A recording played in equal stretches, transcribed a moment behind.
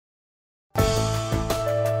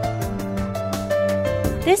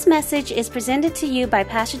This message is presented to you by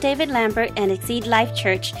Pastor David Lambert and Exceed Life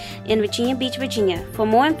Church in Virginia Beach, Virginia. For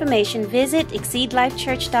more information, visit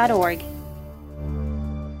exceedlifechurch.org.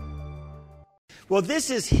 Well,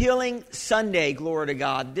 this is Healing Sunday, glory to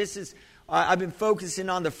God. This is I've been focusing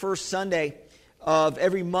on the first Sunday of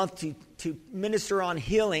every month to minister on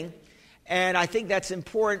healing. And I think that's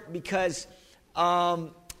important because I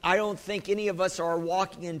don't think any of us are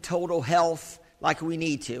walking in total health like we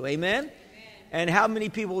need to. Amen? And how many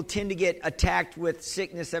people tend to get attacked with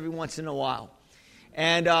sickness every once in a while?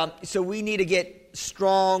 And so we need to get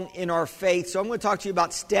strong in our faith. So I'm going to talk to you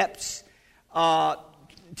about steps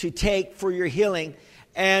to take for your healing.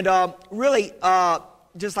 And really,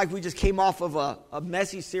 just like we just came off of a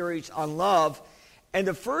message series on love. And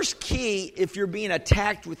the first key, if you're being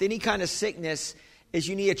attacked with any kind of sickness, is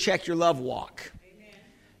you need to check your love walk. Amen.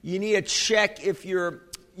 You need to check if you're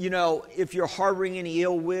harboring any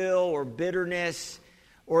ill will or bitterness,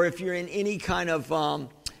 or if you're in any kind of,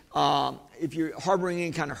 if you're harboring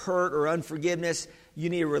any kind of hurt or unforgiveness, you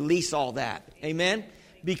need to release all that. Amen?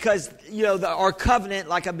 Because, our covenant,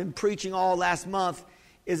 like I've been preaching all last month,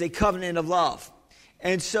 is a covenant of love.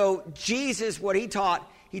 And so Jesus, what he taught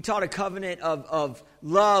a covenant of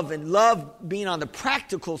love, and love being on the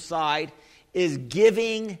practical side is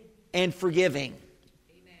giving and forgiving.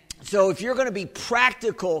 So if you're going to be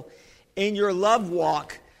practical in your love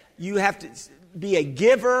walk, you have to be a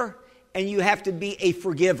giver and you have to be a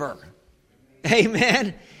forgiver.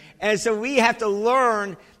 Amen? And so we have to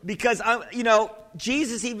learn, because,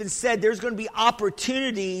 Jesus even said there's going to be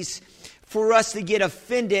opportunities for us to get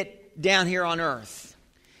offended down here on earth.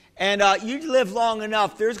 And you live long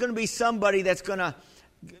enough, there's going to be somebody that's going to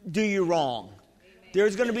do you wrong.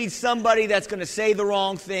 There's going to be somebody that's going to say the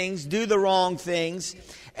wrong things, do the wrong things.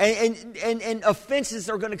 And offenses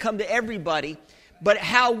are going to come to everybody. But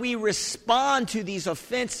how we respond to these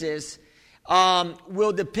offenses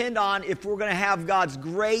will depend on if we're going to have God's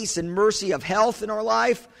grace and mercy of health in our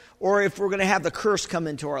life, or if we're going to have the curse come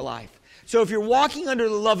into our life. So if you're walking under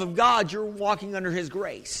the love of God, you're walking under His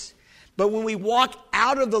grace. But when we walk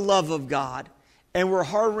out of the love of God, and we're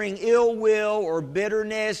harboring ill will or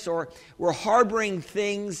bitterness, or we're harboring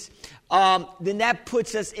things, then that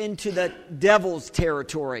puts us into the devil's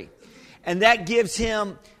territory. And that gives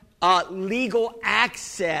him legal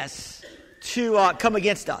access to come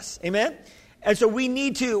against us. Amen? And so we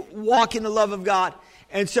need to walk in the love of God.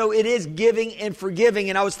 And so it is giving and forgiving.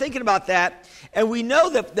 And I was thinking about that. And we know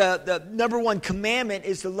that the number one commandment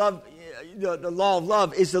is to love, the law of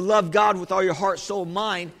love is to love God with all your heart, soul,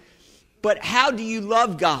 mind. But how do you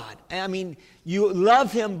love God? I mean, you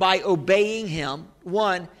love Him by obeying Him,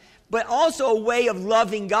 one. But also a way of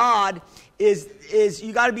loving God is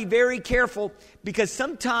you got to be very careful, because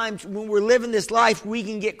sometimes when we're living this life, we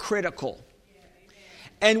can get critical.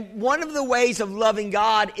 And one of the ways of loving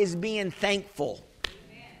God is being thankful.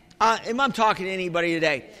 Am I talking to anybody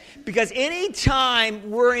today? Because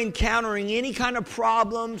anytime we're encountering any kind of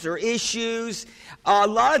problems or issues, a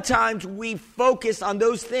lot of times we focus on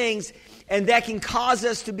those things, and that can cause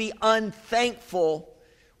us to be unthankful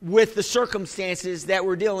with the circumstances that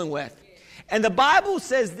we're dealing with. And the Bible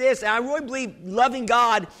says this, and I really believe loving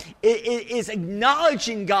God is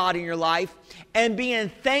acknowledging God in your life and being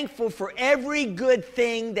thankful for every good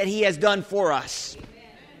thing that He has done for us.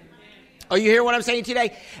 Are you hearing what I'm saying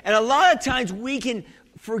today? And a lot of times we can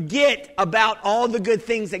forget about all the good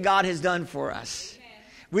things that God has done for us.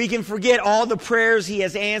 We can forget all the prayers He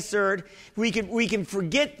has answered. We can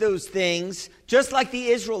forget those things, just like the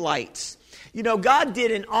Israelites. God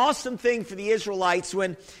did an awesome thing for the Israelites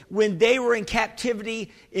when they were in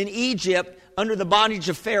captivity in Egypt under the bondage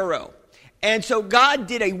of Pharaoh. And so God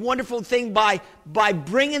did a wonderful thing by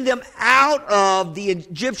bringing them out of the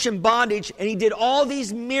Egyptian bondage, and He did all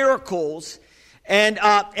these miracles, and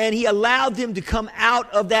He allowed them to come out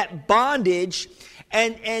of that bondage.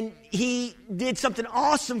 And He did something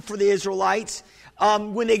awesome for the Israelites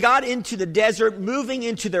when they got into the desert, moving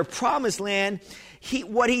into their promised land.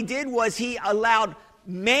 What He did was He allowed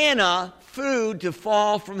manna, food, to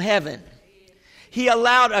fall from heaven. He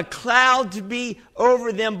allowed a cloud to be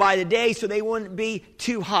over them by the day so they wouldn't be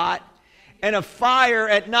too hot, and a fire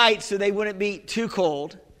at night so they wouldn't be too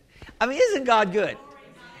cold. I mean, isn't God good?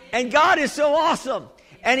 And God is so awesome.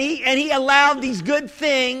 And He allowed these good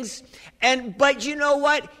things. But you know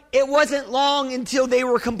what? It wasn't long until they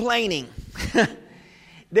were complaining.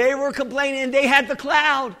 They were complaining, and they had the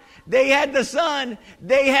cloud. They had the sun.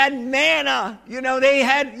 They had manna. They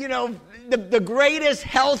had, the greatest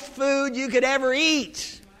health food you could ever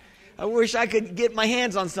eat. I wish I could get my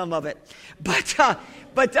hands on some of it. But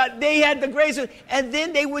they had the greatest. And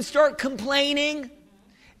then they would start complaining.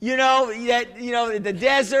 the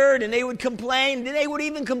desert, and they would complain. They would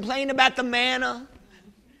even complain about the manna.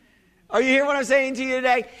 Are you hearing what I'm saying to you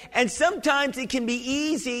today? And sometimes it can be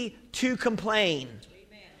easy to complain.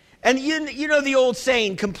 And you know the old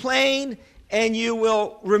saying, complain and you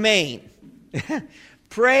will remain.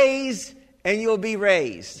 Praise and you'll be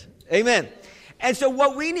raised. Amen. And so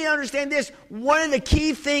what we need to understand this, one of the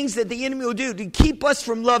key things that the enemy will do to keep us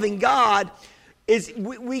from loving God is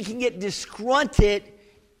we can get disgruntled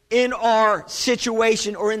in our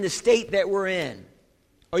situation or in the state that we're in.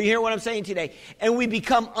 Are you hearing what I'm saying today? And we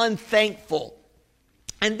become unthankful.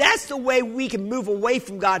 And that's the way we can move away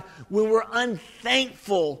from God, when we're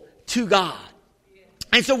unthankful to God.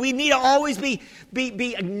 And so we need to always be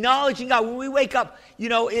acknowledging God. When we wake up,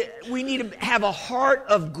 we need to have a heart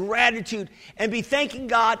of gratitude and be thanking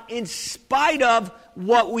God in spite of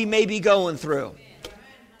what we may be going through.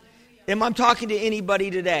 Am I talking to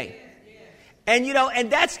anybody today? And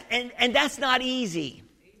that's not easy.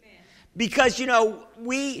 Because,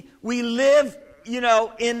 we live,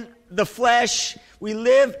 in the flesh. We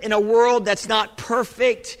live in a world that's not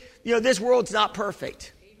perfect. This world's not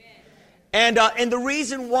perfect. And the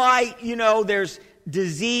reason why, there's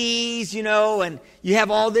disease, and you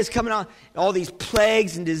have all this coming on, all these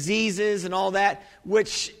plagues and diseases and all that,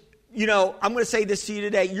 which, I'm going to say this to you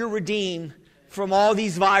today. You're redeemed from all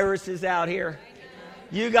these viruses out here.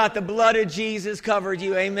 You got the blood of Jesus covered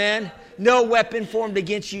you. Amen. No weapon formed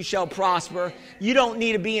against you shall prosper. You don't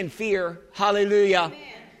need to be in fear. Hallelujah.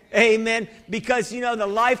 Amen. Because, the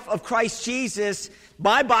life of Christ Jesus,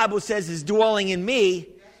 my Bible says, is dwelling in me.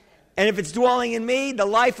 And if it's dwelling in me, the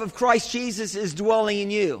life of Christ Jesus is dwelling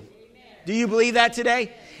in you. Do you believe that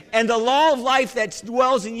today? And the law of life that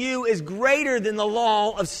dwells in you is greater than the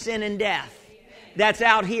law of sin and death. That's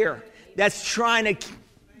out here. That's trying to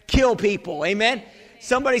kill people. Amen.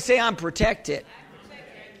 Somebody say, I'm protected.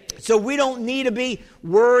 So we don't need to be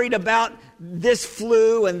worried about this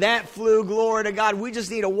flu and that flu. Glory to God. We just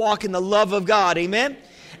need to walk in the love of God. Amen.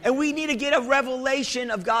 And we need to get a revelation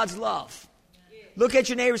of God's love. Look at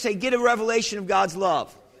your neighbor and say, get a revelation of God's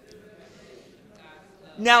love.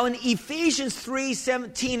 Now in Ephesians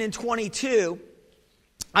 3:17 and 22,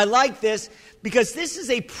 I like this because this is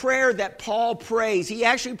a prayer that Paul prays. He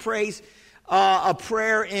actually prays a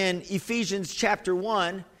prayer in Ephesians chapter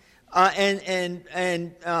 1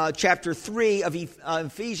 and chapter 3 of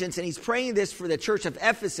Ephesians. And he's praying this for the church of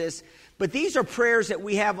Ephesus. But these are prayers that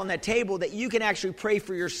we have on that table that you can actually pray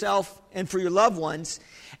for yourself and for your loved ones.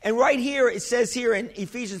 And right here, it says here in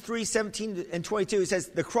Ephesians 3:17 and 22, it says,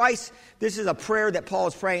 this is a prayer that Paul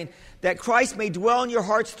is praying, that Christ may dwell in your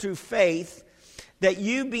hearts through faith, that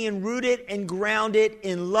you being rooted and grounded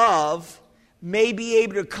in love may be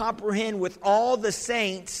able to comprehend with all the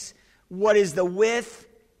saints what is the width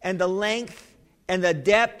and the length and the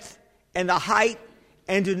depth and the height,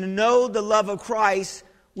 and to know the love of Christ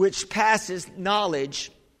which passes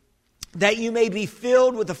knowledge, that you may be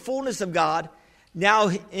filled with the fullness of God, now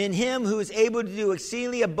in him who is able to do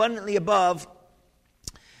exceedingly abundantly above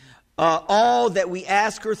all that we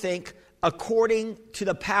ask or think, according to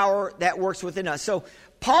the power that works within us. So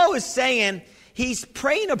Paul is saying, he's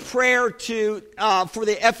praying a prayer for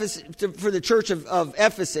the church of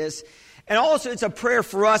Ephesus. And also it's a prayer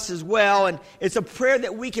for us as well. And it's a prayer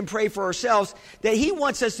that we can pray for ourselves, that he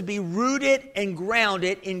wants us to be rooted and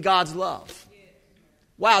grounded in God's love.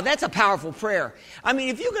 Wow, that's a powerful prayer. I mean,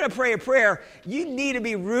 if you're going to pray a prayer, you need to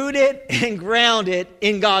be rooted and grounded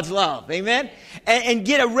in God's love. Amen? And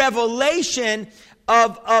get a revelation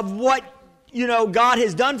of what, God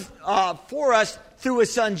has done for us through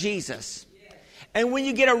his son Jesus. And when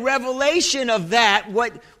you get a revelation of that,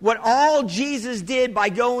 what all Jesus did by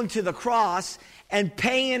going to the cross and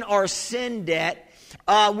paying our sin debt,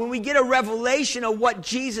 when we get a revelation of what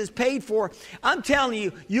Jesus paid for, I'm telling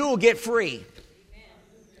you, you'll get free.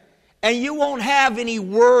 And you won't have any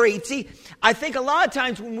worry. See, I think a lot of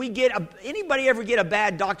times when we anybody ever get a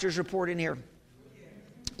bad doctor's report in here?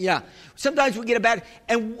 Yeah. Sometimes we get a bad,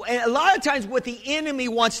 and a lot of times what the enemy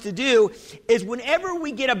wants to do is whenever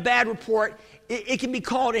we get a bad report, it can be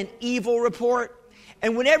called an evil report.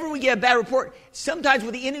 And whenever we get a bad report, sometimes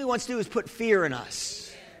what the enemy wants to do is put fear in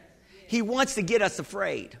us. He wants to get us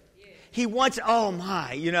afraid. He wants, oh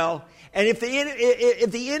my, And if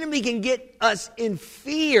the enemy can get us in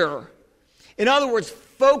fear, in other words,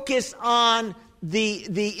 focus on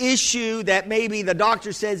the issue that maybe the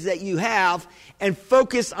doctor says that you have, and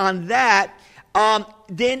focus on that,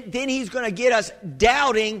 then he's going to get us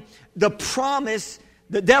doubting the promise.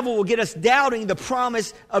 The devil will get us doubting the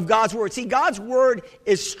promise of God's word. See, God's word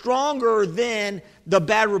is stronger than the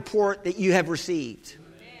bad report that you have received.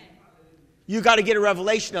 You got to get a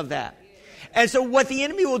revelation of that. And so what the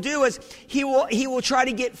enemy will do is he will try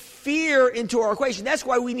to get fear into our equation. That's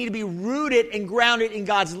why we need to be rooted and grounded in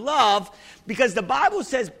God's love, because the Bible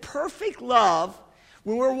says perfect love,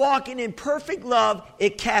 when we're walking in perfect love,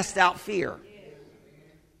 it casts out fear.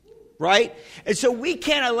 Right? And so we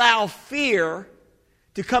can't allow fear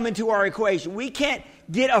to come into our equation. We can't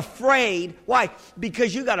get afraid. Why?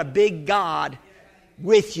 Because you got a big God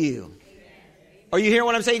with you. Are you hearing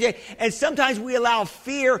what I'm saying today? And sometimes we allow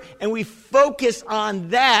fear and we focus on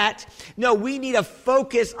that. No, we need to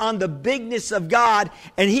focus on the bigness of God,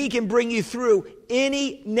 and He can bring you through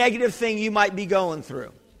any negative thing you might be going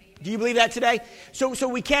through. Do you believe that today? So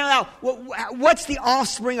we can't allow. What's the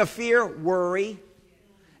offspring of fear? Worry,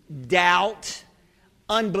 doubt,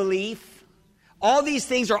 unbelief. All these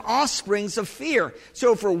things are offsprings of fear.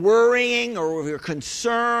 So if we're worrying or if we're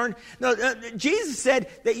concerned, no, Jesus said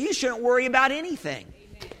that you shouldn't worry about anything.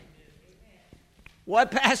 What,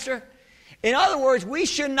 Pastor? In other words, we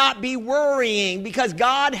should not be worrying because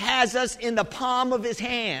God has us in the palm of His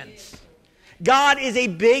hands. God is a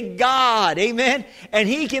big God, amen? And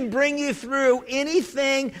He can bring you through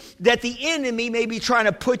anything that the enemy may be trying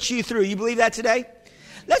to put you through. You believe that today?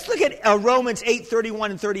 Let's look at Romans 8:31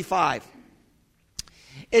 and 35.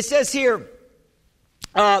 It says here,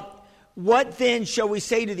 what then shall we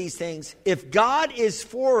say to these things? If God is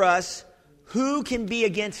for us, who can be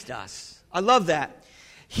against us? I love that.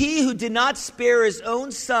 He who did not spare His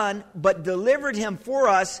own Son, but delivered Him for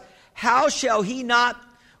us, how shall He not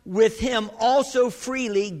with Him also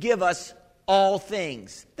freely give us all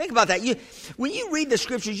things? Think about that. When you read the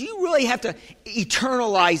Scriptures, you really have to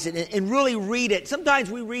eternalize it and really read it. Sometimes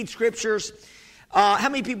we read Scriptures. How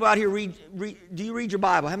many people out here do you read your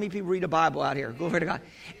Bible? How many people read a Bible out here? Glory to God.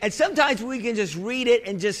 And sometimes we can just read it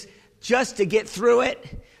and just to get through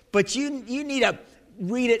it. But you need to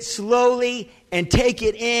read it slowly and take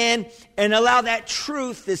it in and allow that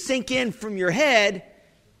truth to sink in from your head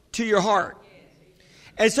to your heart.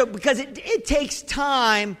 And so because it takes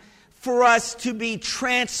time for us to be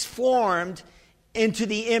transformed into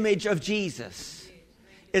the image of Jesus.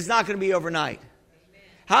 It's not going to be overnight.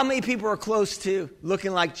 How many people are close to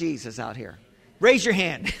looking like Jesus out here? Raise your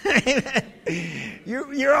hand.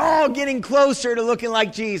 You're all getting closer to looking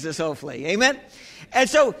like Jesus, hopefully. Amen. And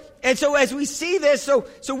so as we see this, so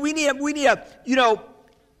we need to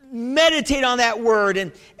meditate on that word.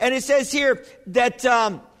 And it says here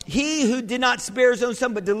that He who did not spare His own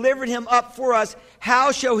Son, but delivered Him up for us,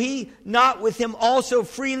 how shall He not with Him also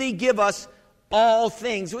freely give us all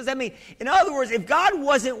things? What does that mean? In other words, if God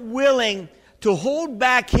wasn't willing to hold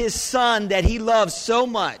back His Son that He loves so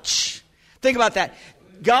much. Think about that.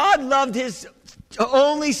 God loved His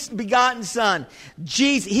only begotten Son,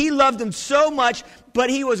 Jesus. He loved Him so much,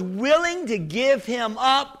 but He was willing to give Him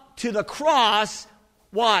up to the cross.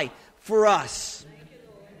 Why? For us.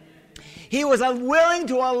 He was willing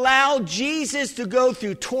to allow Jesus to go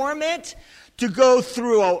through torment, to go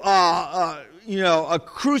through a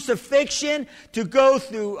crucifixion, to go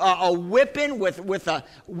through a whipping with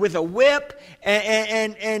a whip,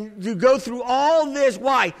 and to go through all this.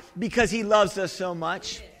 Why? Because He loves us so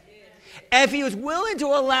much. And if He was willing to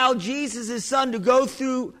allow Jesus, His Son, to go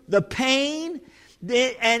through the pain,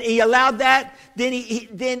 and He allowed that, then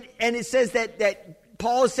it says that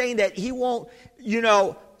Paul is saying that He won't,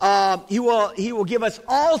 He will give us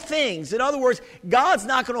all things. In other words, God's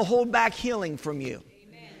not going to hold back healing from you.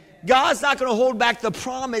 God's not going to hold back the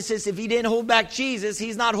promises. If He didn't hold back Jesus,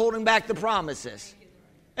 He's not holding back the promises.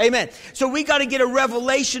 Amen. So we got to get a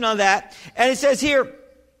revelation on that. And it says here,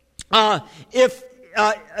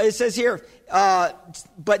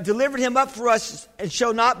 but delivered Him up for us, and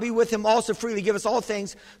shall not be with Him also freely give us all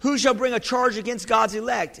things. Who shall bring a charge against God's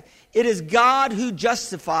elect? It is God who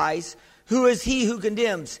justifies. Who is He who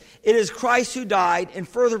condemns? It is Christ who died, and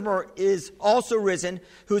furthermore is also risen,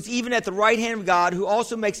 who is even at the right hand of God, who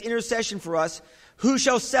also makes intercession for us. Who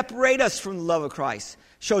shall separate us from the love of Christ?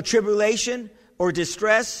 Shall tribulation, or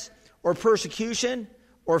distress, or persecution,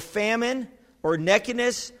 or famine, or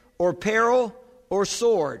nakedness, or peril, or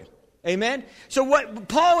sword? Amen? So what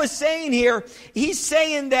Paul is saying here, he's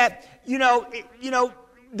saying that, the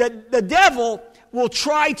devil will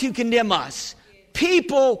try to condemn us.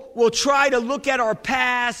 People will try to look at our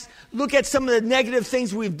past, look at some of the negative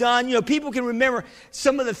things we've done. People can remember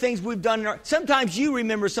some of the things we've done. Sometimes you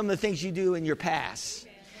remember some of the things you do in your past.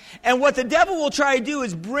 And what the devil will try to do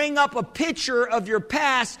is bring up a picture of your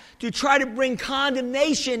past to try to bring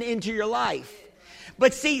condemnation into your life.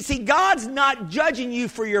 But see, God's not judging you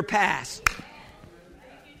for your past.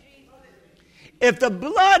 If the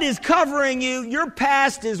blood is covering you, your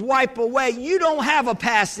past is wiped away. You don't have a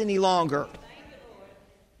past any longer.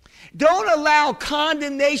 Don't allow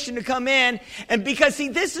condemnation to come in. And because, see,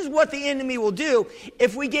 this is what the enemy will do.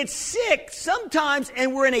 If we get sick sometimes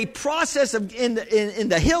and we're in a process of, in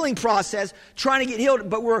the healing process, trying to get healed,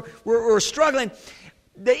 but we're struggling,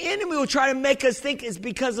 the enemy will try to make us think it's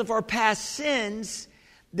because of our past sins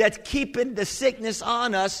that's keeping the sickness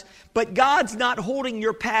on us. But God's not holding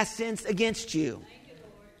your past sins against you.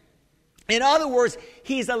 In other words,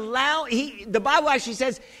 the Bible actually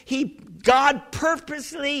says God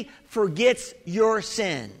purposely forgets your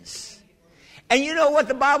sins. And you know what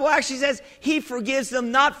the Bible actually says? He forgives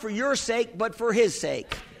them not for your sake, but for His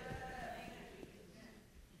sake.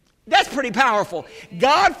 That's pretty powerful.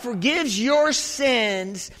 God forgives your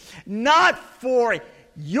sins not for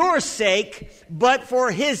your sake, but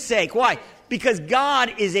for His sake. Why? Because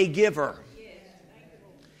God is a giver.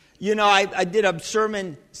 You know, I did a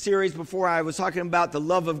sermon series before. I was talking about the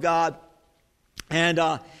love of God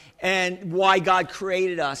and why God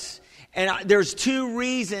created us. And there's two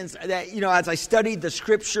reasons that, you know, as I studied the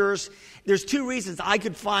scriptures, there's two reasons I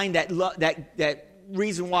could find that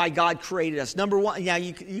reason why God created us. Number one, yeah,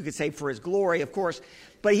 you could say for His glory, of course,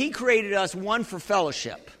 but He created us, one, for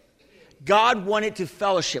fellowship. God wanted to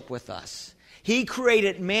fellowship with us. He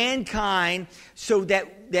created mankind so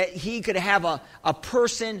that He could have a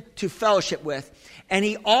person to fellowship with. And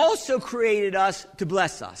He also created us to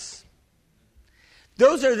bless us.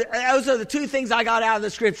 Those are the two things I got out of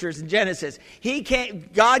the scriptures in Genesis.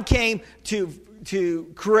 God came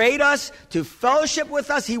to create us, to fellowship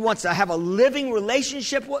with us. He wants to have a living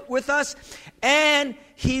relationship with us. And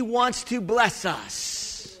He wants to bless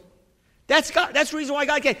us. That's the reason why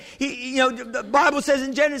God came. The Bible says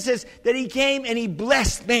in Genesis that He came and He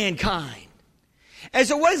blessed mankind. And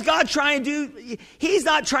so what is God trying to do? He's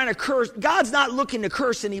not trying to curse. God's not looking to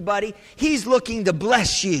curse anybody. He's looking to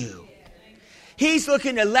bless you. He's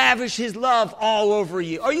looking to lavish His love all over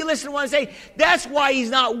you. Are you listening to what I'm saying? That's why He's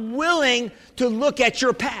not willing to look at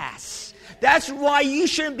your past. That's why you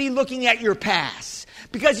shouldn't be looking at your past.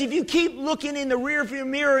 Because if you keep looking in the rearview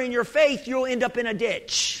mirror in your faith, you'll end up in a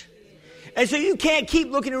ditch. And so you can't keep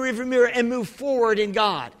looking in the rearview mirror and move forward in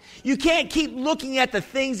God. You can't keep looking at the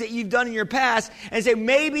things that you've done in your past and say,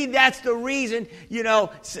 maybe that's the reason,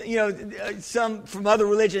 some from other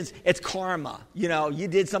religions, it's karma. You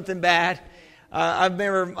did something bad. I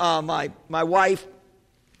remember my wife,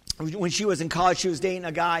 when she was in college, she was dating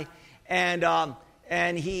a guy,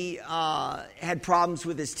 and he had problems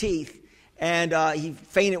with his teeth. And he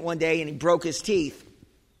fainted one day and he broke his teeth.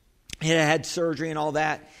 He had surgery and all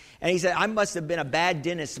that. And he said, I must have been a bad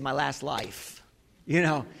dentist in my last life,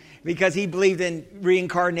 because he believed in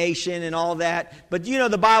reincarnation and all that. But,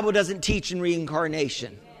 the Bible doesn't teach in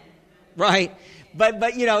reincarnation, right?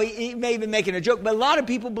 But he may have been making a joke. But a lot of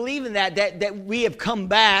people believe in that we have come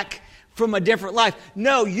back from a different life.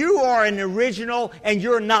 No, you are an original and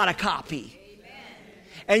you're not a copy.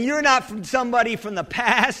 And you're not from somebody from the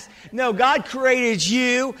past. No, God created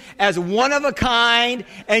you as one of a kind,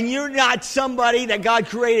 and you're not somebody that God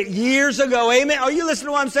created years ago. Amen? Are you listening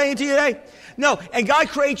to what I'm saying to you today? No, and God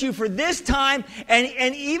created you for this time,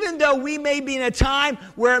 and even though we may be in a time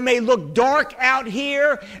where it may look dark out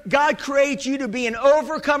here, God created you to be an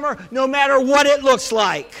overcomer no matter what it looks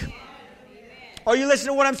like. Are you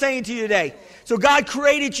listening to what I'm saying to you today? So God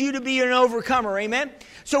created you to be an overcomer. Amen?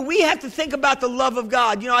 So we have to think about the love of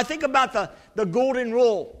God. I think about the golden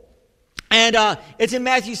rule. And it's in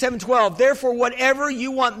Matthew 7:12. Therefore, whatever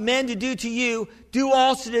you want men to do to you, do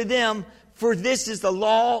also to them, for this is the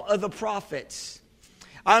law of the prophets.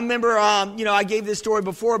 I remember, I gave this story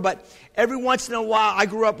before, but every once in a while, I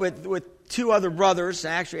grew up with two other brothers.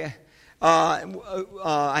 Actually,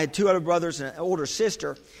 I had two other brothers and an older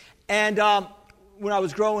sister. And when I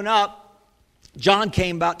was growing up, John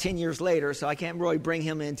came about 10 years later, so I can't really bring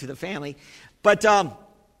him into the family. But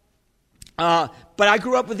I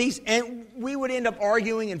grew up with these, and we would end up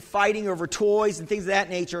arguing and fighting over toys and things of that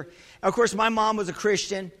nature. And of course, my mom was a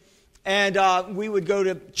Christian, and we would go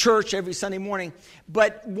to church every Sunday morning.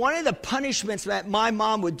 But one of the punishments that my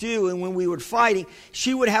mom would do, and when we were fighting,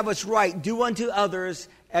 she would have us write, do unto others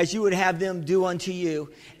as you would have them do unto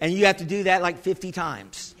you. And you have to do that like 50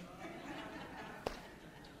 times.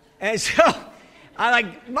 And so I'm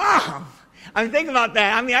like, Mom, I'm thinking about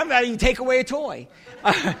that. I mean, I'm about to even take away a toy.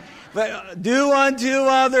 But do unto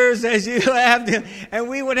others as you have them. And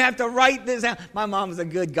we would have to write this out. My mom was a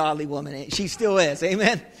good, godly woman. She still is.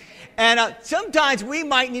 Amen. And sometimes we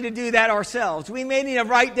might need to do that ourselves. We may need to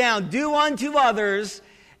write down, do unto others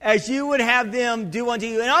as you would have them do unto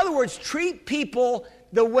you. In other words, treat people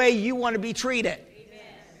the way you want to be treated.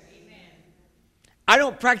 Amen. I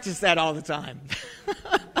don't practice that all the time.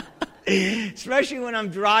 Especially when I'm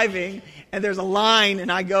driving and there's a line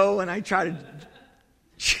and I go and I try to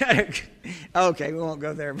check. Okay, we won't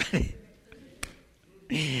go there. But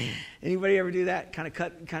anybody ever do that? Kind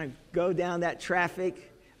of go down that traffic?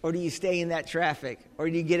 Or do you stay in that traffic? Or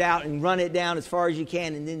do you get out and run it down as far as you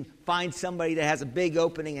can and then find somebody that has a big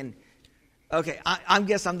opening? And okay, I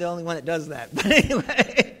guess I'm the only one that does that. But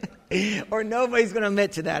anyway, or nobody's going to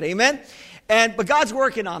admit to that. Amen? But God's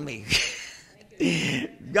working on me.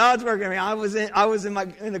 God's working on me. I was in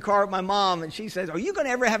the car with my mom, and she says, "Are you going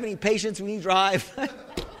to ever have any patience when you drive?"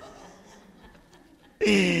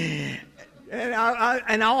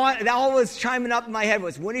 And all was chiming up in my head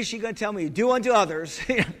was, when is she going to tell me, do unto others?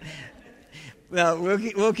 Well,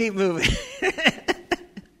 we'll keep moving.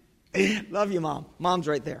 Love you, Mom. Mom's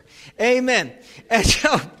right there. Amen. And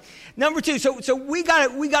so, number two, so we got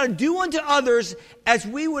to do unto others as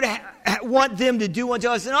we would want them to do unto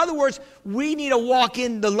us. In other words, we need to walk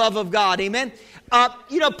in the love of God. Amen.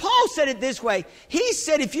 Paul said it this way. He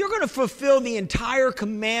said, if you're going to fulfill the entire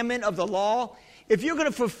commandment of the law, if you're going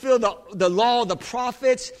to fulfill the law of the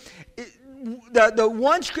prophets, the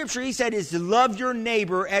one scripture he said is to love your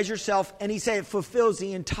neighbor as yourself. And he said it fulfills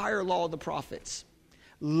the entire law of the prophets.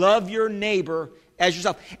 Love your neighbor as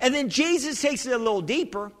yourself. And then Jesus takes it a little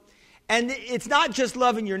deeper. And it's not just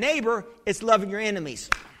loving your neighbor, it's loving your enemies.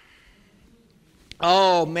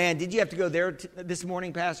 Oh, man, did you have to go there this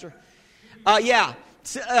morning, Pastor? Yeah.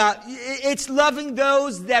 It's loving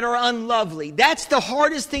those that are unlovely. That's the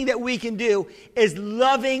hardest thing that we can do, is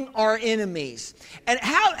loving our enemies. And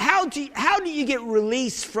how do you get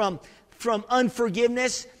released from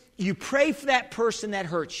unforgiveness? You pray for that person that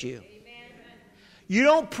hurts you. You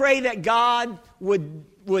don't pray that God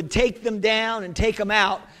would take them down and take them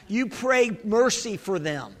out. You pray mercy for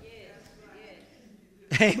them.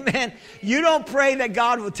 Amen. You don't pray that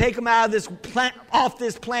God will take them out of off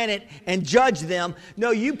this planet and judge them.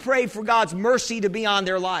 No, you pray for God's mercy to be on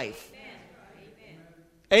their life.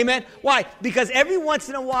 Amen. Why? Because every once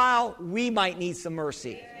in a while, we might need some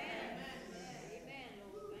mercy.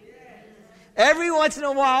 Every once in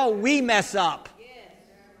a while, we mess up.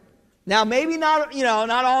 Now, maybe not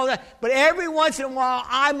all that, but every once in a while,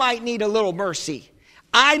 I might need a little mercy.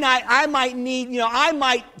 I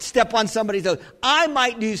might step on somebody's toes. I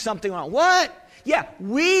might do something wrong. What? Yeah,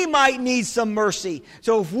 we might need some mercy.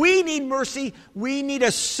 So if we need mercy, we need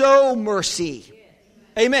to sow mercy.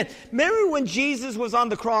 Amen. Remember when Jesus was on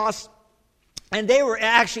the cross and they were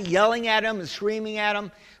actually yelling at him and screaming at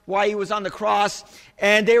him while he was on the cross?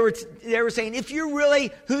 And they were saying, if you're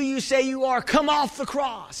really who you say you are, come off the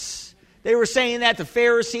cross. They were saying that. The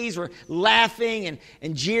Pharisees were laughing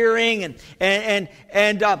and jeering. And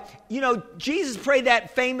Jesus prayed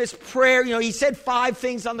that famous prayer. He said 5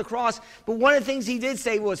 things on the cross. But one of the things he did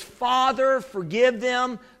say was, Father, forgive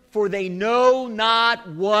them, for they know not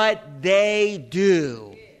what they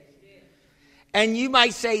do. And you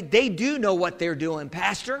might say, they do know what they're doing,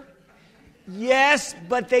 Pastor. Yes,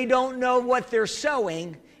 but they don't know what they're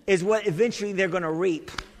sowing is what eventually they're going to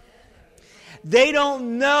reap. They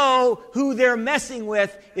don't know who they're messing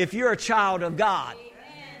with if you're a child of God.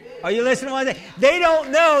 Are you listening to what I'm saying? They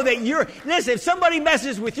don't know that listen, if somebody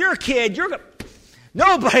messes with your kid,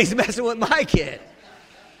 nobody's messing with my kid.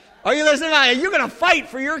 Are you listening? You're going to fight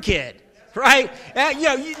for your kid, right?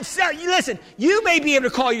 Listen, you may be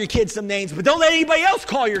able to call your kid some names, but don't let anybody else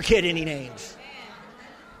call your kid any names.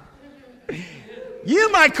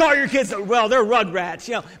 You might call your kids, well, they're rugrats,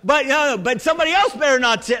 but somebody else better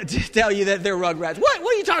not tell you that they're rugrats. What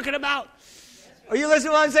are you talking about? Are you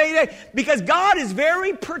listening to what I'm saying today? Because God is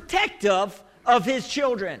very protective of his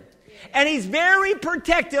children. And he's very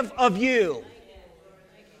protective of you.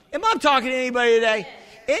 Am I talking to anybody today?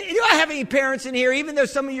 Do I have any parents in here, even though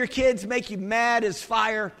some of your kids make you mad as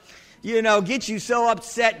fire, get you so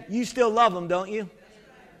upset, you still love them, don't you?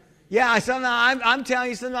 Yeah, I'm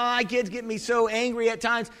telling you, sometimes my kids get me so angry at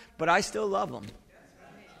times, but I still love them.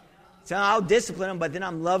 So I'll discipline them, but then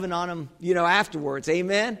I'm loving on them, afterwards.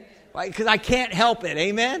 Amen? Because I can't help it.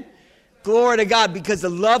 Amen? Glory to God, because the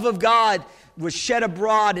love of God was shed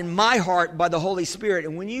abroad in my heart by the Holy Spirit.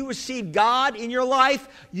 And when you receive God in your life,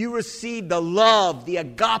 you receive the love, the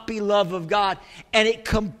agape love of God, and it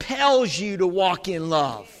compels you to walk in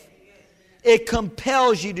love. It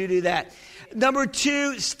compels you to do that. Number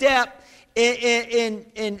 2 step in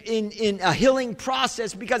a healing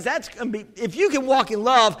process, because that's going to be, if you can walk in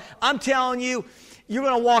love, I'm telling you, you're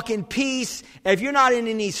going to walk in peace. If you're not in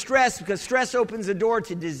any stress, because stress opens the door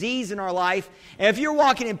to disease in our life. And if you're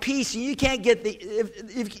walking in peace and you can't get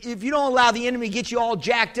if you don't allow the enemy to get you all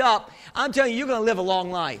jacked up, I'm telling you, you're going to live a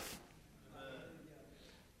long life.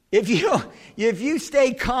 If you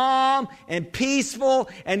stay calm and peaceful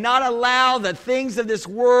and not allow the things of this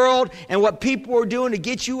world and what people are doing to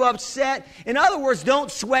get you upset, in other words,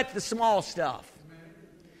 don't sweat the small stuff.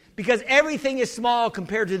 Because everything is small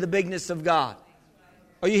compared to the bigness of God.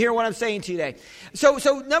 Are you hearing what I'm saying to you today?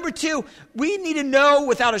 So number 2, we need to know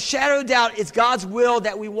without a shadow of doubt it's God's will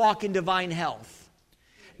that we walk in divine health.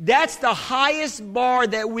 That's the highest bar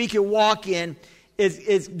that we can walk in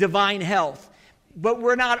is divine health. But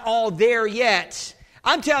we're not all there yet.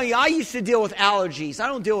 I'm telling you, I used to deal with allergies. I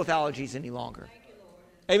don't deal with allergies any longer.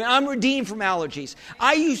 Amen. I'm redeemed from allergies.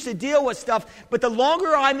 I used to deal with stuff, but the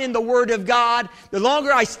longer I'm in the Word of God, the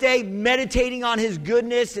longer I stay meditating on His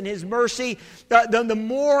goodness and His mercy, the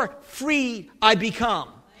more free I become.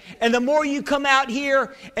 And the more you come out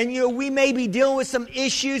here, and we may be dealing with some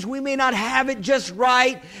issues, we may not have it just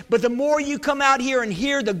right, but the more you come out here and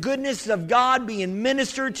hear the goodness of God being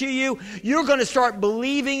ministered to you, you're going to start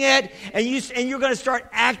believing it, and you're going to start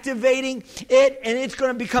activating it, and it's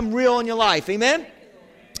going to become real in your life. Amen?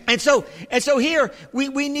 And so here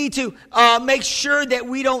we need to make sure that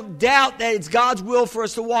we don't doubt that it's God's will for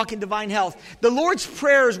us to walk in divine health. The Lord's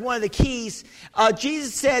Prayer is one of the keys.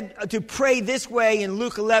 Jesus said to pray this way in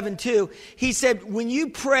Luke 11:2. He said, when you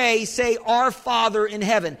pray, say, Our Father in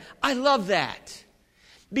heaven. I love that.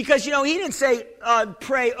 Because, he didn't say,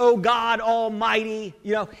 pray, oh God Almighty.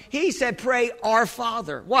 He said, pray, our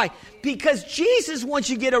Father. Why? Because Jesus wants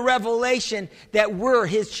you to get a revelation that we're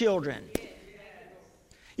His children.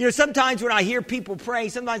 Sometimes when I hear people pray,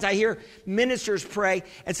 sometimes I hear ministers pray,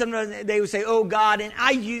 and sometimes they would say, oh God, and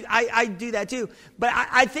I do that too. But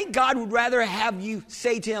I think God would rather have you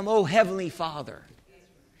say to Him, oh Heavenly Father.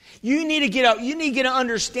 You need to get an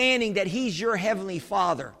understanding that He's your Heavenly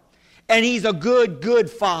Father. And He's a good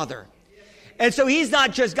Father. And so He's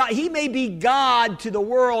not just God. He may be God to the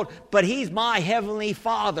world, but He's my Heavenly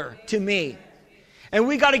Father to me. And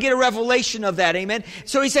we got to get a revelation of that, amen?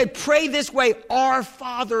 So He said, pray this way, Our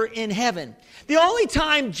Father in heaven. The only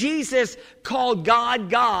time Jesus called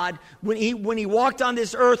God, when he walked on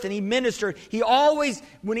this earth and He ministered,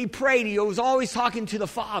 when He prayed, He was always talking to the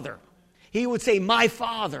Father. He would say, my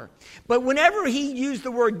Father. But whenever He used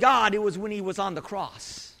the word God, it was when He was on the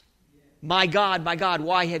cross. My God,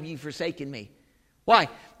 why have you forsaken me? Why?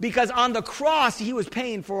 Because on the cross, He was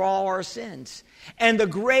paying for all our sins. And the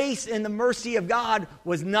grace and the mercy of God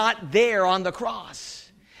was not there on the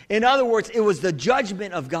cross. In other words, it was the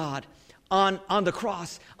judgment of God on the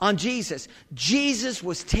cross, on Jesus. Jesus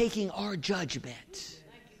was taking our judgment.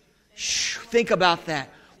 Think about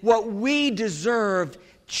that. What we deserved,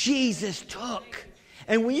 Jesus took.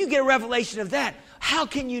 And when you get a revelation of that, how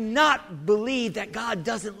can you not believe that God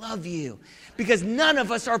doesn't love you? Because none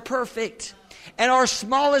of us are perfect. And our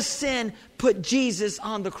smallest sin put Jesus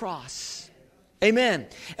on the cross. Amen.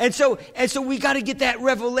 And so we got to get that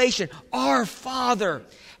revelation. Our Father,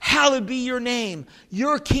 hallowed be your name.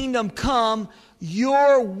 Your kingdom come.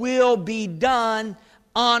 Your will be done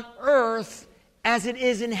on earth as it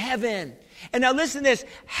is in heaven. And now listen to this.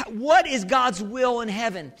 What is God's will in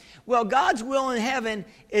heaven? Well, God's will in heaven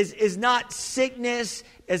is not sickness.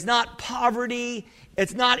 It's not poverty.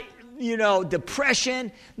 It's not,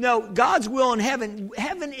 depression. No, God's will in heaven.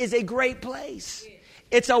 Heaven is a great place.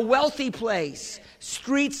 It's a wealthy place.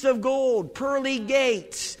 Streets of gold, pearly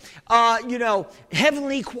gates,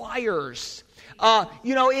 heavenly choirs.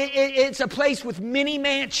 It's a place with many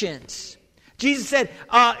mansions. Jesus said,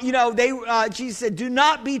 Jesus said, do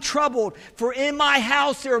not be troubled, for in my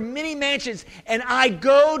house there are many mansions, and I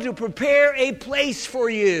go to prepare a place for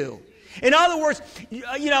you. In other words,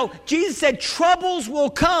 Jesus said troubles will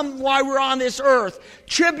come while we're on this earth.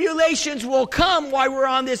 Tribulations will come while we're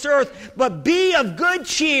on this earth. But be of good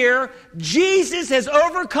cheer. Jesus has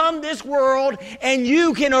overcome this world, and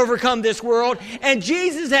you can overcome this world. And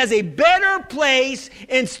Jesus has a better place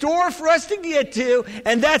in store for us to get to,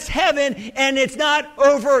 and that's heaven, and it's not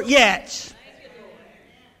over yet.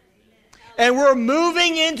 And we're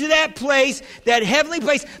moving into that place, that heavenly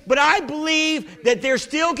place. But I believe that there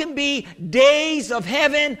still can be days of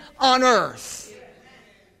heaven on earth.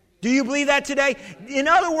 Do you believe that today? In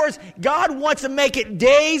other words, God wants to make it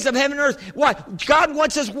days of heaven and earth. Why? God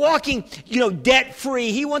wants us walking,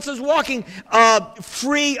 debt-free. He wants us walking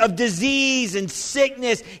free of disease and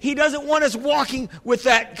sickness. He doesn't want us walking with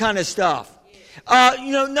that kind of stuff.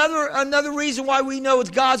 Another reason why we know it's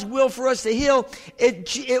God's will for us to heal,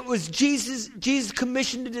 it was Jesus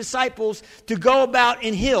commissioned the disciples to go about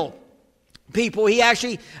and heal people. He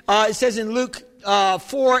actually, it says in Luke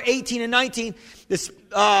 4:18 and 19,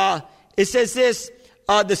 it says this,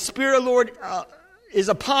 the Spirit of the Lord is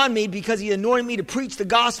upon me because he anointed me to preach the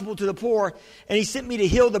gospel to the poor, and he sent me to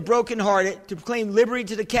heal the brokenhearted, to proclaim liberty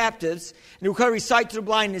to the captives, and to recover sight to the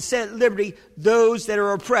blind, and to set at liberty those that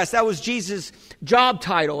are oppressed. That was Jesus' job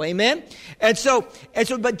title, amen?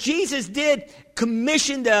 But Jesus did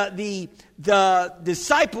commission the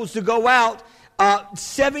disciples to go out,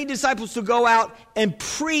 70 disciples to go out and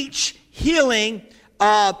preach healing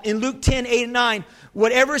in Luke 10, 8 and 9.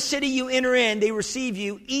 Whatever city you enter in, they receive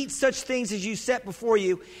you. Eat such things as you set before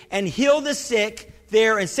you, and heal the sick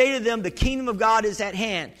there, and say to them, the kingdom of God is at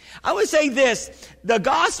hand. I would say this, the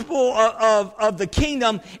gospel of the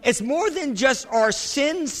kingdom, it's more than just our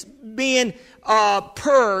sins being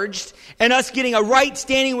purged and us getting a right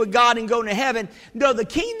standing with God and going to heaven. No, the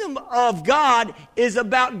kingdom of God is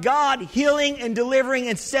about God healing and delivering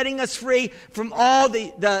and setting us free from all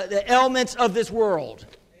the ailments of this world.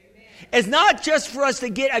 It's not just for us to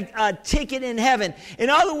get a ticket in heaven. In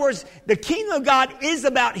other words, the kingdom of God is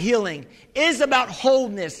about healing, is about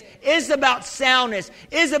wholeness, is about soundness,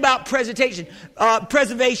 is about preservation.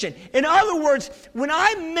 In other words, when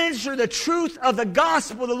I minister the truth of the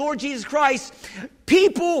gospel of the Lord Jesus Christ,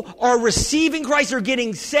 people are receiving Christ, they're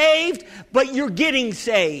getting saved, but you're getting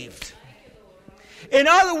saved. In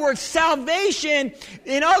other words, salvation,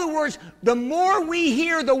 the more we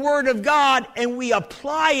hear the word of God and we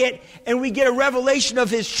apply it and we get a revelation of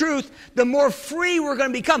his truth, the more free we're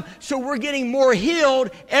going to become. So we're getting more healed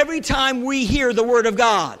every time we hear the word of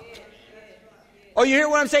God. Oh, you hear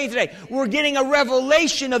what I'm saying today? We're getting a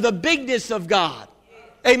revelation of the bigness of God.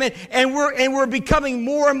 Amen. And we're becoming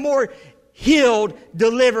more and more healed,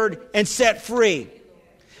 delivered, and set free.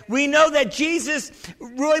 We know that Jesus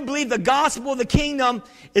really believed the gospel of the kingdom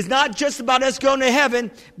is not just about us going to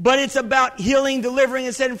heaven, but it's about healing, delivering,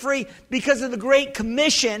 and setting free because of the Great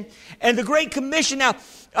Commission. And the Great Commission, now,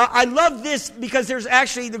 I love this because there's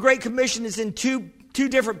actually, the Great Commission is in two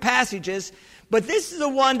different passages. But this is the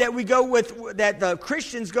one that we go with, that the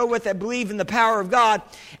Christians go with that believe in the power of God.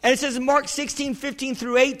 And it says in Mark 16, 15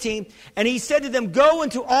 through 18, and he said to them, go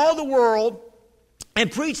into all the world and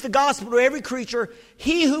preach the gospel to every creature.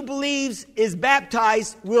 He who believes is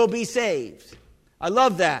baptized will be saved. I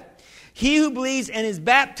love that. He who believes and is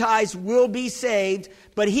baptized will be saved,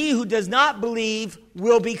 but he who does not believe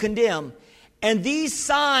will be condemned. And these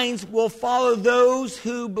signs will follow those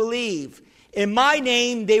who believe. In my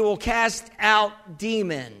name they will cast out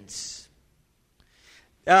demons.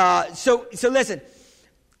 So listen,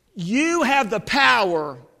 you have the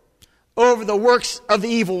power over the works of the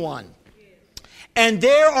evil one. And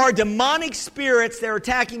there are demonic spirits that are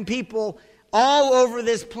attacking people all over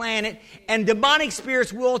this planet. And demonic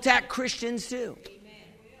spirits will attack Christians too.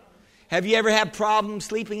 Have you ever had problems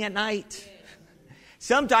sleeping at night?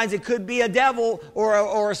 Sometimes it could be a devil or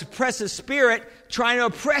a suppressive spirit trying to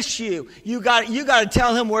oppress you. You got to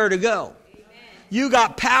tell him where to go. You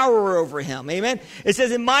got power over him. Amen. It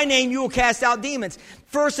says, in my name you will cast out demons.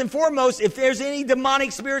 First and foremost, if there's any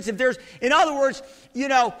demonic spirits, in other words,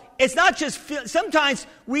 it's not just, sometimes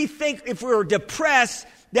we think if we're depressed,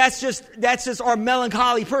 that's just our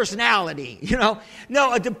melancholy personality,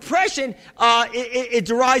 No, a depression, it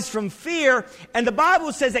derives from fear. And the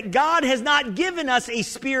Bible says that God has not given us a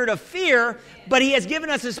spirit of fear, but he has given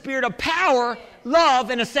us a spirit of power, love,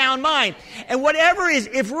 and a sound mind. And whatever is,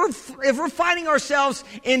 if we're finding ourselves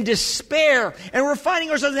in despair and we're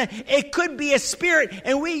finding ourselves in, it could be a spirit,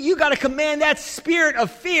 and you got to command that spirit of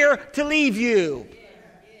fear to leave you.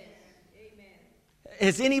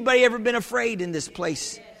 Has anybody ever been afraid in this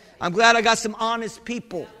place? I'm glad I got some honest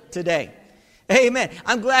people today. Amen.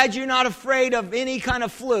 I'm glad you're not afraid of any kind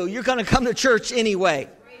of flu. You're going to come to church anyway.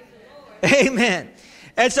 Amen.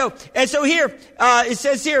 And so here, it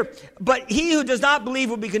says here, but he who does not believe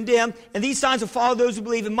will be condemned, and these signs will follow those who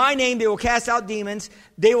believe. In my name they will cast out demons.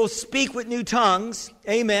 They will speak with new tongues.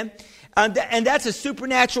 Amen. And that's a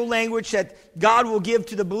supernatural language that God will give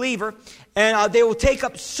to the believer. And they will take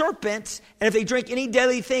up serpents, and if they drink any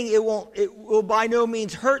deadly thing, it will by no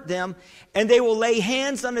means hurt them. And they will lay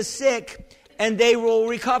hands on the sick, and they will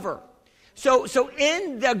recover. So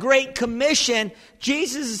in the Great Commission,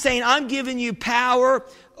 Jesus is saying, I'm giving you power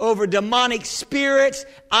over demonic spirits.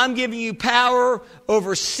 I'm giving you power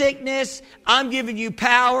over sickness. I'm giving you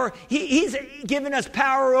power. He's given us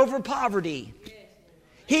power over poverty.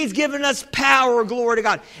 He's given us power, glory to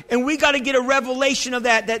God. And we got to get a revelation of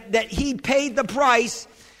that he paid the price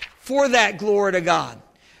for that, glory to God.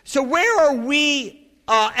 So where are we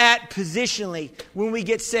at positionally when we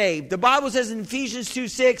get saved? The Bible says in Ephesians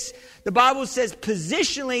 2:6, the Bible says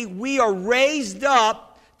positionally we are raised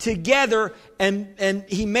up together, and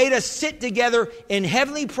he made us sit together in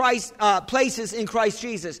heavenly places in Christ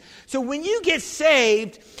Jesus. So when you get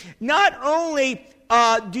saved, not only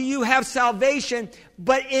do you have salvation,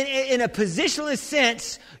 but in a positional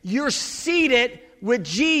sense, you're seated with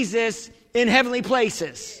Jesus in heavenly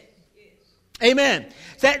places. Amen.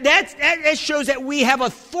 That shows that we have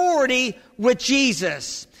authority with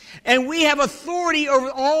Jesus. And we have authority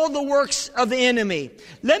over all the works of the enemy.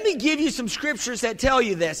 Let me give you some scriptures that tell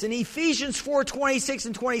you this. In Ephesians 4:26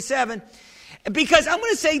 and 27, because I'm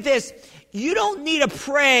going to say this, you don't need to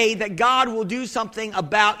pray that God will do something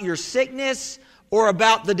about your sickness or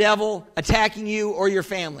about the devil attacking you or your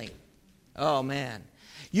family. Oh, man.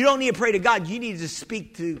 You don't need to pray to God. You need to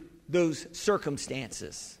speak to those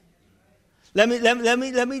circumstances. Let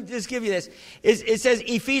me just give you this. It says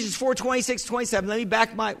Ephesians 4:26-27. Let me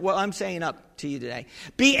back what I'm saying up to you today.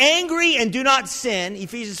 Be angry and do not sin.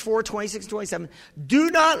 Ephesians 4:26-27. Do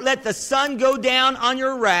not let the sun go down on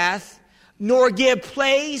your wrath, nor give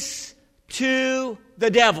place to the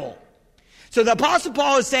devil. So the Apostle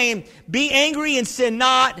Paul is saying, be angry and sin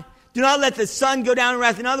not. Do not let the sun go down in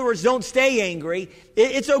wrath. In other words, don't stay angry.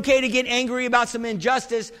 It's okay to get angry about some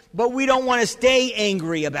injustice, but we don't want to stay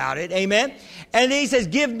angry about it. Amen? And then he says,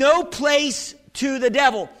 give no place to the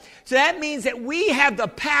devil. So that means that we have the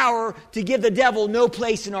power to give the devil no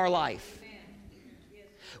place in our life.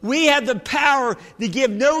 We have the power to give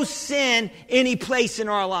no sin any place in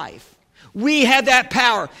our life. We have that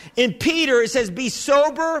power. In Peter, it says, be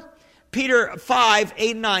sober. Peter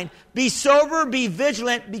 5:8-9. Be sober, be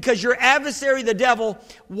vigilant, because your adversary, the devil,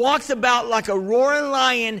 walks about like a roaring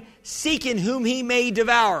lion, seeking whom he may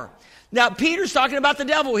devour. Now, Peter's talking about the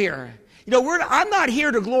devil here. You know, I'm not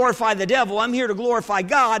here to glorify the devil. I'm here to glorify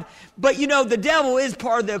God. But, you know, the devil is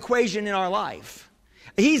part of the equation in our life.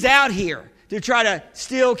 He's out here to try to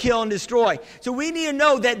steal, kill, and destroy. So we need to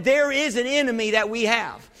know that there is an enemy that we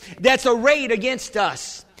have that's arrayed against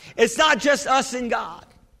us. It's not just us and God.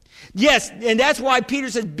 Yes, and that's why Peter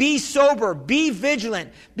says, be sober, be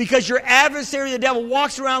vigilant, because your adversary, the devil,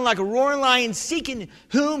 walks around like a roaring lion, seeking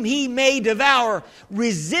whom he may devour.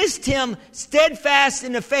 Resist him, steadfast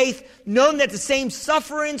in the faith, knowing that the same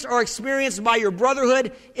sufferings are experienced by your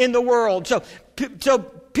brotherhood in the world. So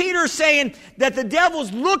Peter's saying that the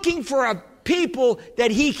devil's looking for a people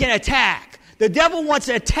that he can attack. The devil wants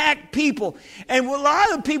to attack people. And a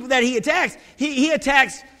lot of the people that he attacks, he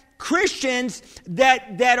attacks Christians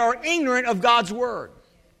that are ignorant of God's word.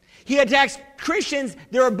 He attacks Christians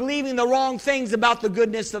that are believing the wrong things about the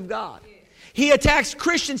goodness of God. He attacks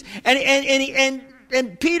Christians,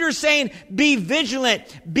 and Peter's saying, be vigilant,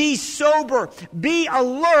 be sober, be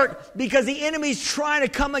alert, because the enemy's trying to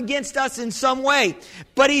come against us in some way.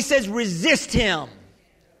 But he says, resist him.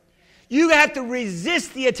 You have to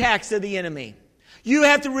resist the attacks of the enemy. You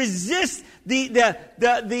have to resist the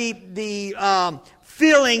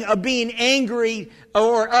feeling of being angry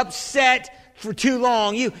or upset for too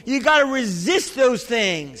long. You got to resist those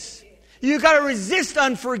things. You got to resist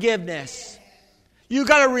unforgiveness. You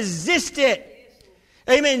got to resist it.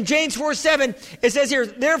 Amen. James 4:7, it says here,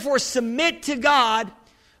 therefore submit to God,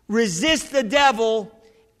 resist the devil,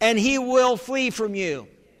 and he will flee from you.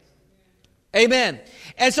 Amen.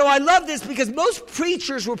 And so I love this because most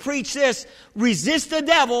preachers will preach this, resist the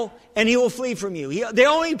devil and he will flee from you. They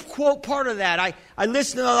only quote part of that. I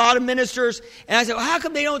listen to a lot of ministers and I say, well, how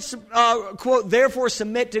come they don't quote, therefore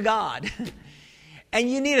submit to God?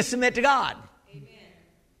 And you need to submit to God. Amen.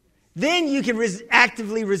 Then you can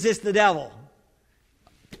actively resist the devil.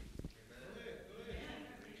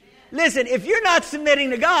 Listen, if you're not submitting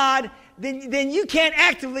to God, then you can't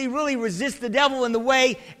actively really resist the devil in the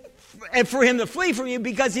way and for him to flee from you,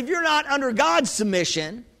 because if you're not under God's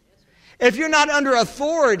submission, if you're not under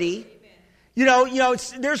authority, you know,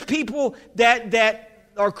 there's people that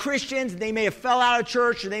are Christians, they may have fell out of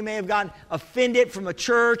church, or they may have gotten offended from a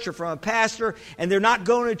church or from a pastor, and they're not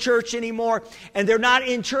going to church anymore, and they're not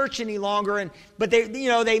in church any longer, but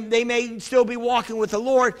they may still be walking with the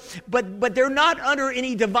Lord, but they're not under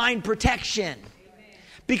any divine protection.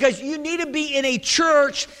 Because you need to be in a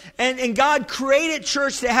church, and God created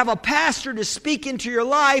church to have a pastor to speak into your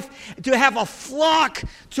life, to have a flock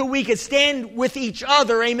so we can stand with each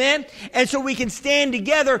other, amen? And so we can stand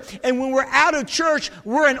together, and when we're out of church,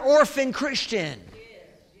 we're an orphan Christian.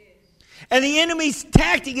 And the enemy's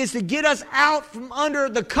tactic is to get us out from under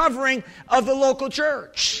the covering of the local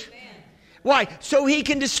church. Why? So he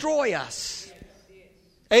can destroy us.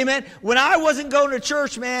 Amen? When I wasn't going to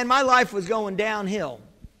church, man, my life was going downhill.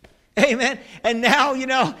 Amen. And now,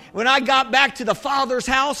 when I got back to the Father's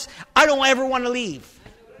house, I don't ever want to leave.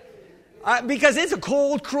 Because it's a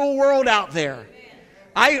cold, cruel world out there.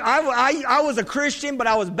 I was a Christian, but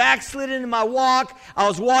I was backslidden in my walk. I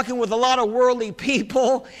was walking with a lot of worldly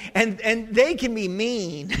people, and they can be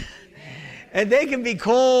mean. And they can be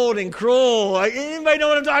cold and cruel. Anybody know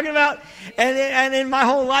what I'm talking about? And then my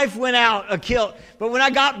whole life went out a kilt. But when I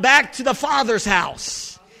got back to the Father's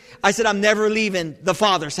house, I said, I'm never leaving the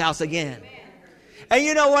Father's house again. And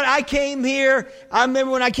you know what? I came here. I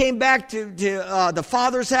remember when I came back to the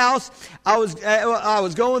Father's house, I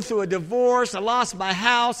was going through a divorce. I lost my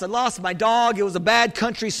house. I lost my dog. It was a bad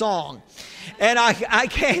country song. And I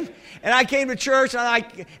came to church,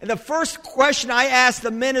 and the first question I asked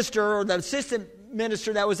the minister or the assistant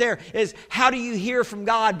minister that was there is, how do you hear from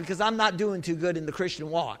God? Because I'm not doing too good in the Christian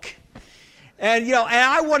walk. And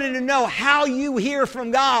I wanted to know how you hear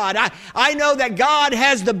from God. I know that God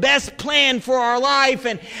has the best plan for our life,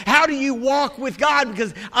 and how do you walk with God?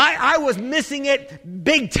 Because I was missing it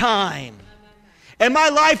big time. And my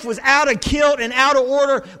life was out of kilt and out of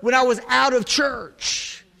order when I was out of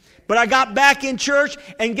church. But I got back in church,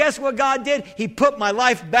 and guess what God did? He put my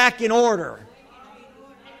life back in order.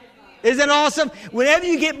 Isn't it awesome? Whenever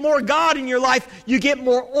you get more God in your life, you get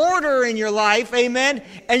more order in your life. Amen.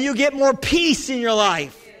 And you get more peace in your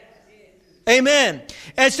life. Amen.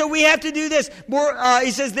 And so we have to do this. He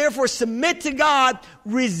says, therefore, submit to God,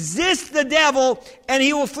 resist the devil, and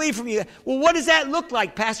he will flee from you. Well, what does that look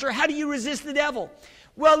like, Pastor? How do you resist the devil?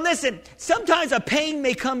 Well, listen, sometimes a pain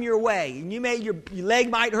may come your way, and your leg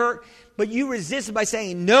might hurt, but you resist it by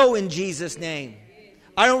saying, no, in Jesus' name.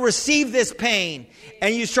 I don't receive this pain.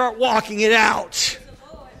 And you start walking it out.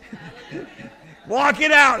 Walk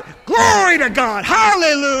it out. Glory to God.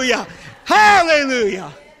 Hallelujah.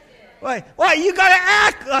 Hallelujah. Why, you got to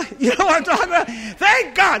act. You know what I'm talking about?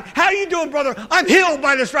 Thank God. How are you doing, brother? I'm healed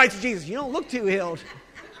by the stripes of Jesus. You don't look too healed.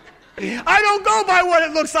 I don't go by what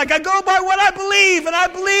it looks like. I go by what I believe. And I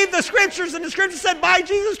believe the scriptures. And the scripture said, by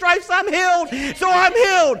Jesus' stripes I'm healed. So I'm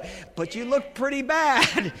healed. But you look pretty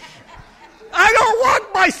bad. I don't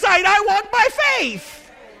walk by sight. I walk by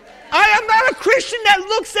faith. I am not a Christian that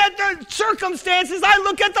looks at the circumstances. I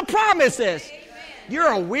look at the promises. You're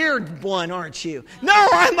a weird one, aren't you? No,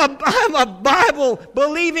 I'm a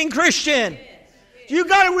Bible-believing Christian. You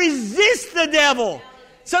got to resist the devil.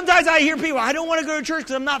 Sometimes I hear people, I don't want to go to church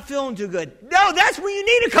because I'm not feeling too good. No, that's when you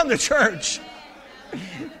need to come to church.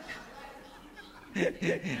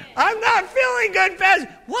 I'm not feeling good,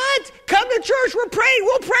 Pastor. What? Come to church. We're praying.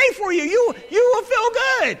 We'll pray for you. You will feel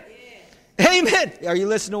good. Amen. Are you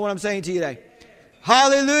listening to what I'm saying to you today?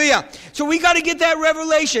 Hallelujah. So we got to get that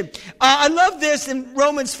revelation. I love this in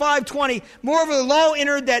Romans 5:20. Moreover, the law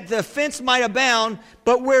entered that the offense might abound,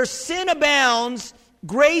 but where sin abounds,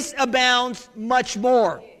 grace abounds much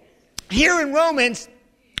more. Here in Romans,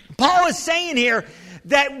 Paul is saying here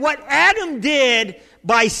that what Adam did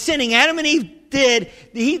by sinning, Adam and Eve did,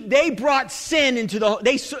 they brought sin into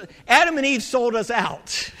Adam and Eve sold us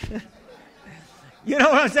out. You know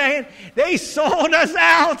what I'm saying? They sold us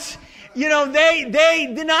out. They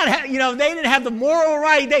did not have, they didn't have the moral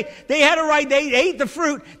right. They had a right. They ate the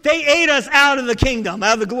fruit. They ate us out of the kingdom,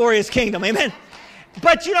 out of the glorious kingdom. Amen.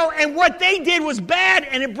 But, and what they did was bad,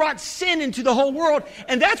 and it brought sin into the whole world.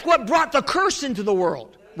 And that's what brought the curse into the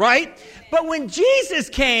world, right? But when Jesus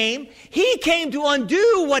came, he came to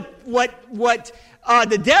undo what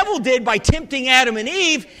the devil did by tempting Adam and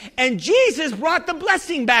Eve. And Jesus brought the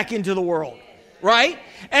blessing back into the world, right?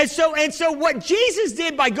 And so what Jesus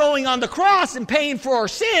did by going on the cross and paying for our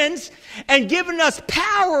sins and giving us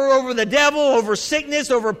power over the devil, over sickness,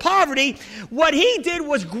 over poverty, what he did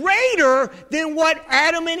was greater than what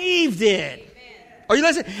Adam and Eve did. Are you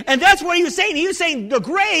listening? And that's what he was saying. He was saying the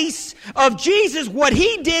grace of Jesus, what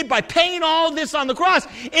he did by paying all this on the cross,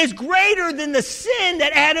 is greater than the sin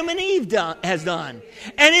that Adam and Eve has done.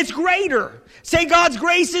 And it's greater. Say, God's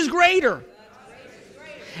grace is greater.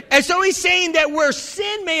 And so he's saying that where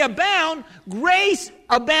sin may abound, grace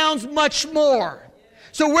abounds much more.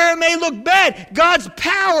 So where it may look bad, God's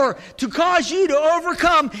power to cause you to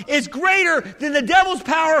overcome is greater than the devil's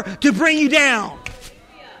power to bring you down.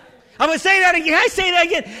 I'm going to say that again. I say that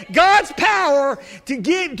again. God's power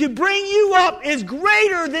to bring you up is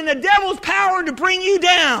greater than the devil's power to bring you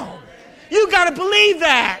down. You got to believe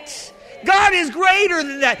that. God is greater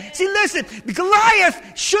than that. See, listen,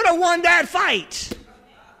 Goliath should have won that fight.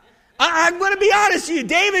 I'm going to be honest with you.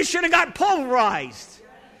 David should have got pulverized.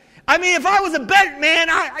 I mean, if I was a bet man,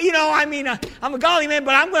 I'm a godly man,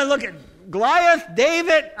 but I'm going to look at Goliath,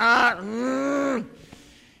 David.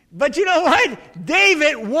 But you know what?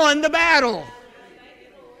 David won the battle.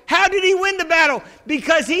 How did he win the battle?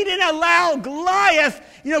 Because he didn't allow Goliath.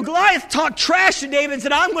 Goliath talked trash to David and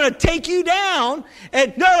said, I'm going to take you down.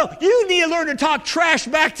 And no, you need to learn to talk trash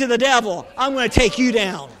back to the devil. I'm going to take you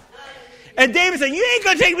down. And David said, you ain't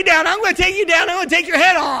going to take me down. I'm going to take you down. I'm going to take your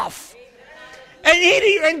head off. And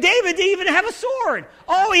David didn't even have a sword.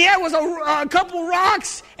 All he had was a couple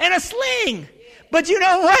rocks and a sling. But you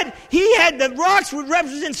know what? He had the rocks would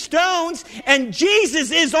represent stones, and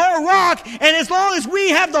Jesus is our rock. And as long as we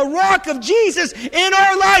have the rock of Jesus in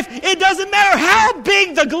our life, it doesn't matter how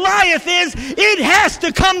big the Goliath is, it has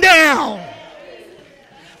to come down.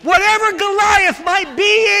 Whatever Goliath might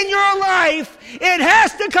be in your life, it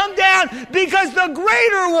has to come down, because the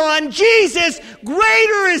greater one, Jesus,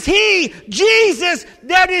 greater is he, Jesus,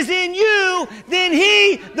 that is in you than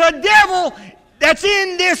he, the devil, that's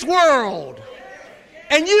in this world.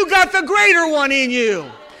 And you got the greater one in you.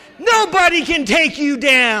 Nobody can take you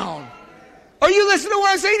down. Are you listening to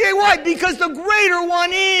what I'm saying today? Why? Because the greater one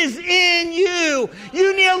is in you.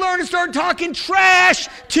 You need to learn to start talking trash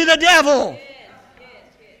to the devil.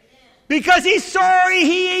 Because he's sorry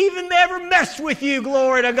he even ever messed with you,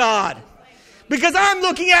 glory to God. Because I'm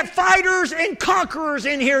looking at fighters and conquerors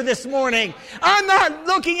in here this morning. I'm not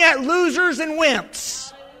looking at losers and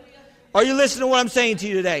wimps. Are you listening to what I'm saying to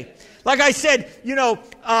you today? Like I said,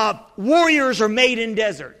 warriors are made in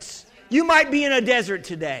deserts. You might be in a desert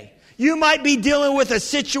today. You might be dealing with a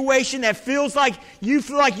situation that feels like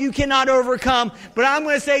you cannot overcome. But I'm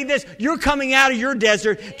going to say this. You're coming out of your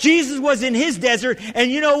desert. Jesus was in his desert. And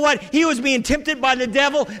you know what? He was being tempted by the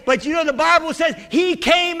devil. But the Bible says he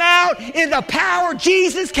came out in the power.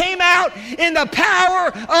 Jesus came out in the power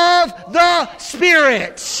of the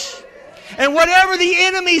Spirit. And whatever the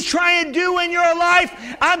enemy's trying to do in your life,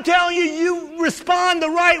 I'm telling you, you respond the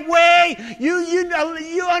right way.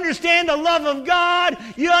 You understand the love of God.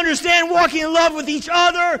 You understand walking in love with each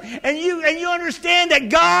other. And you understand that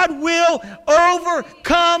God will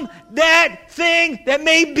overcome that thing that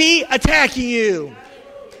may be attacking you.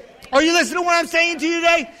 Are you listening to what I'm saying to you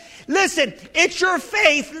today? Listen, it's your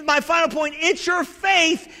faith, my final point, it's your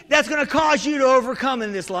faith that's going to cause you to overcome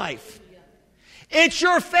in this life. It's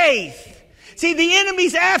your faith. See, the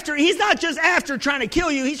enemy's he's not just after trying to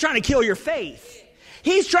kill you, he's trying to kill your faith.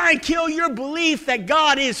 He's trying to kill your belief that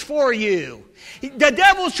God is for you. The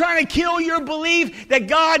devil's trying to kill your belief that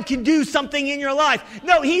God can do something in your life.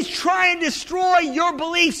 No, he's trying to destroy your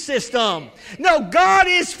belief system. No, God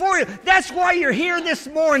is for you. That's why you're here this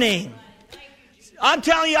morning. I'm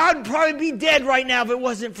telling you, I'd probably be dead right now if it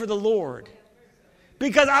wasn't for the Lord.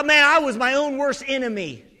 Because, I was my own worst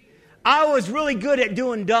enemy. I was really good at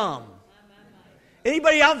doing dumb.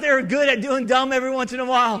 Anybody out there good at doing dumb every once in a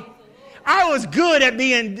while? I was good at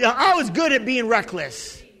being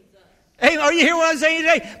reckless. Hey, are you hearing what I'm saying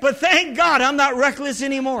today? But thank God I'm not reckless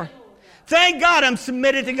anymore. Thank God I'm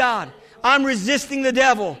submitted to God. I'm resisting the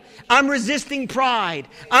devil. I'm resisting pride.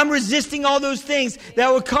 I'm resisting all those things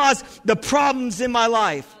that would cause the problems in my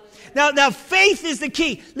life. Now, faith is the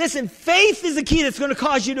key. Listen, faith is the key that's going to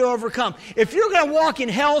cause you to overcome. If you're going to walk in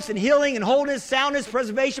health and healing and wholeness, soundness,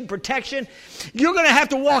 preservation, protection, you're going to have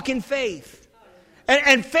to walk in faith.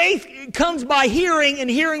 And faith comes by hearing, and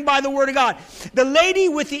hearing by the Word of God. The lady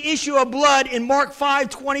with the issue of blood in Mark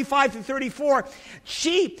 5:25-34,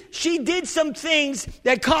 she did some things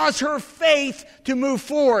that caused her faith to move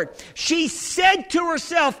forward. She said to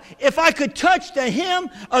herself, if I could touch the hem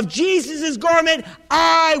of Jesus' garment,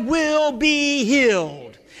 I will be healed.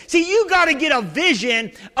 See, you got to get a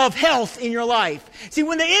vision of health in your life. See,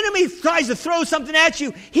 when the enemy tries to throw something at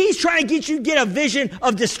you, he's trying to get you to get a vision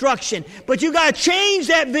of destruction. But you got to change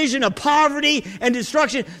that vision of poverty and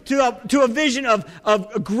destruction to a vision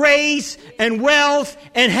of grace and wealth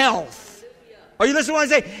and health. Are you listening to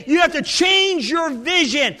what I'm saying? You have to change your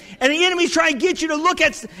vision. And the enemy's trying to get you to look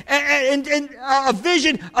at a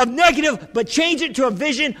vision of negative, but change it to a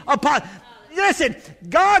vision of positive. Listen,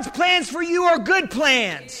 God's plans for you are good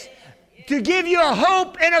plans to give you a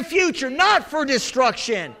hope and a future, not for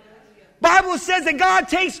destruction. Bible says that God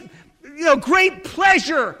takes great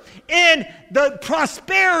pleasure in the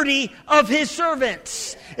prosperity of his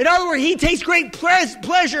servants. In other words, he takes great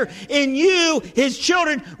pleasure in you, his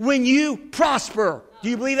children, when you prosper. Do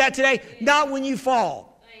you believe that today? Not when you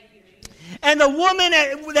fall. And the woman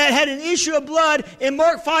that had an issue of blood in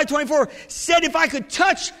Mark 5:24 said, if I could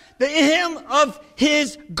touch the hem of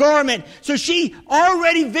his garment. So she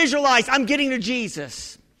already visualized, I'm getting to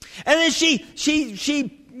Jesus. And then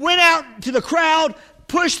she went out to the crowd,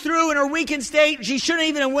 pushed through in her weakened state. She shouldn't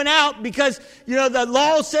even have went out because, the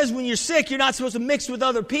law says when you're sick, you're not supposed to mix with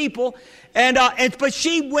other people. But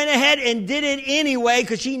she went ahead and did it anyway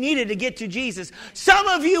because she needed to get to Jesus. Some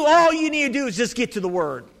of you, all you need to do is just get to the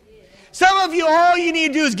Word. Some of you, all you need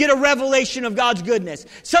to do is get a revelation of God's goodness.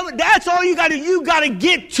 That's all you got to do. You got to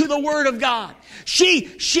get to the Word of God.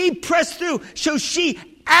 She pressed through, so she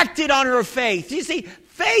acted on her faith. You see,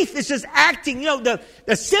 faith is just acting.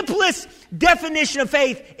 The simplest definition of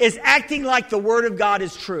faith is acting like the Word of God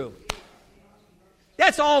is true.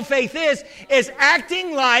 That's all faith is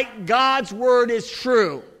acting like God's Word is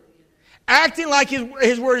true. Acting like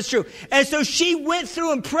his word is true. And so she went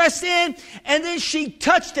through and pressed in, and then she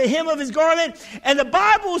touched the hem of his garment. And the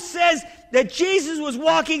Bible says that Jesus was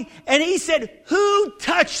walking, and he said, "Who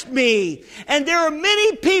touched me?" And there are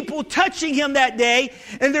many people touching him that day,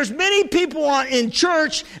 and there's many people in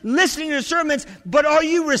church listening to sermons, but are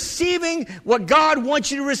you receiving what God wants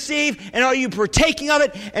you to receive, and are you partaking of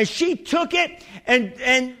it? And she took it,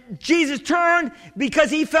 and Jesus turned because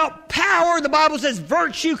he felt power. The Bible says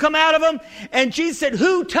virtue come out of him, and Jesus said,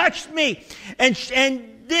 "Who touched me?" And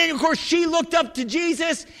then, of course, she looked up to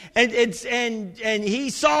Jesus, and he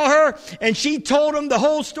saw her, and she told him the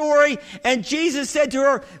whole story. And Jesus said to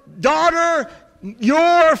her, "Daughter,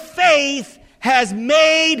 your faith has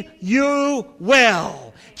made you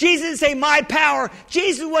well." Jesus didn't say my power.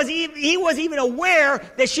 Jesus wasn't even aware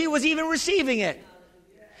that she was even receiving it.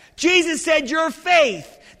 Jesus said your faith.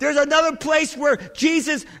 There's another place where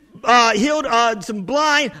Jesus healed some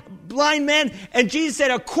blind men, and Jesus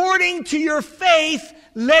said, "According to your faith,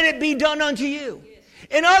 let it be done unto you."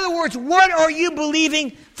 In other words, what are you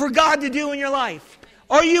believing for God to do in your life?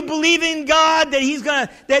 Are you believing God that He's gonna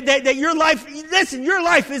that your life? Listen, your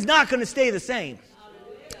life is not going to stay the same.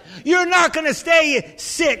 You're not going to stay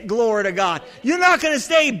sick, glory to God. You're not going to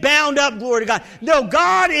stay bound up, glory to God. No,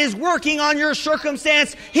 God is working on your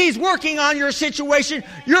circumstance. He's working on your situation.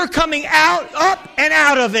 You're coming up and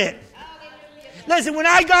out of it. Listen, when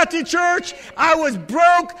I got to church, I was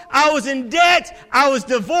broke, I was in debt, I was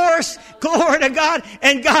divorced, glory to God.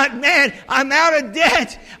 And God, man, I'm out of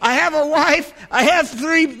debt. I have a wife, I have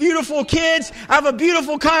 3 beautiful kids, I have a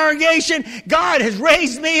beautiful congregation. God has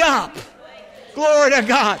raised me up. Glory to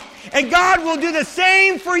God. And God will do the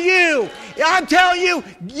same for you. I'm telling you,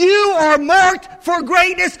 you are marked for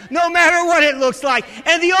greatness no matter what it looks like.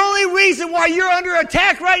 And the only reason why you're under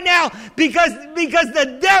attack right now, because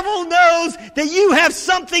the devil knows that you have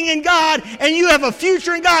something in God and you have a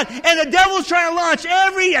future in God. And the devil's trying to launch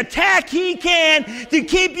every attack he can to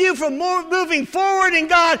keep you from moving forward in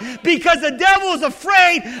God, because the devil is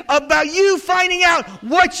afraid about you finding out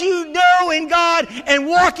what you know in God and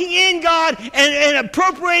walking in God and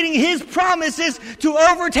appropriating His promises to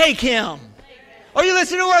overtake him. Are you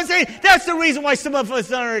listening to what I'm saying? That's the reason why some of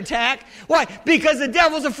us are under attack. Why? Because the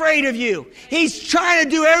devil's afraid of you. He's trying to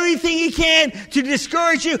do everything he can to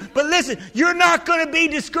discourage you. But listen, you're not going to be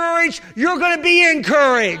discouraged. You're going to be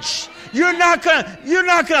encouraged. You're not going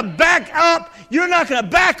to back up. You're not going to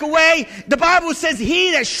back away. The Bible says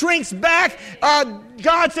he that shrinks back,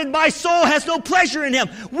 God said, my soul has no pleasure in him.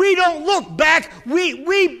 We don't look back. We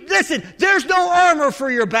listen, there's no armor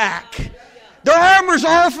for your back. The armor's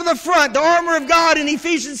all for the front. The armor of God in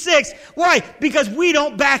Ephesians 6. Why? Because we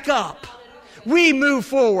don't back up. We move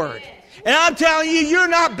forward. And I'm telling you, you're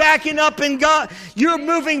not backing up in God. You're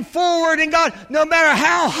moving forward in God. No matter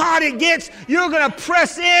how hot it gets, you're going to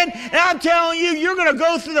press in. And I'm telling you, you're going to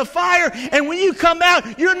go through the fire. And when you come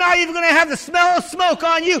out, you're not even going to have the smell of smoke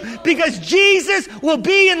on you, because Jesus will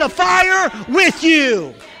be in the fire with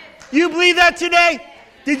you. You believe that today?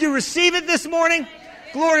 Did you receive it this morning?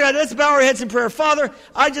 Glory to God. Let's bow our heads in prayer. Father,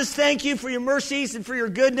 I just thank you for your mercies and for your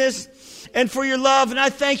goodness and for your love. And I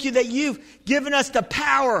thank you that you've given us the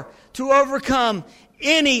power to overcome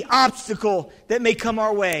any obstacle that may come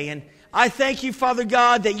our way. And I thank you, Father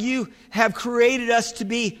God, that you have created us to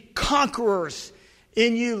be conquerors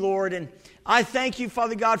in you, Lord. And I thank you,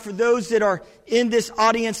 Father God, for those that are in this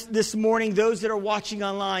audience this morning, those that are watching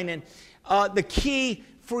online. And the key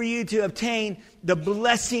for you to obtain the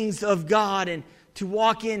blessings of God and to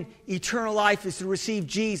walk in eternal life is to receive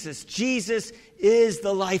Jesus. Jesus is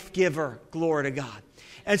the life giver. Glory to God.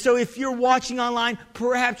 And so if you're watching online,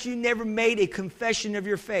 perhaps you never made a confession of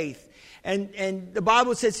your faith. And the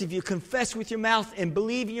Bible says if you confess with your mouth and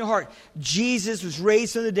believe in your heart Jesus was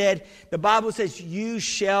raised from the dead, the Bible says you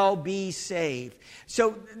shall be saved.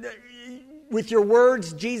 So with your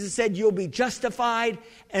words, Jesus said, you'll be justified,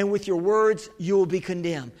 and with your words, you will be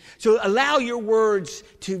condemned. So allow your words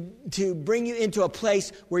to bring you into a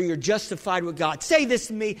place where you're justified with God. Say this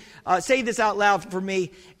to me. Say this out loud for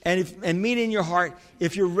me, and mean it in your heart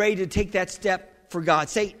if you're ready to take that step for God.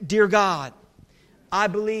 Say, dear God, I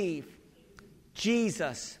believe,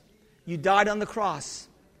 Jesus, you died on the cross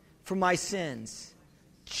for my sins.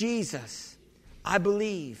 Jesus, I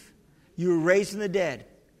believe you were raised from the dead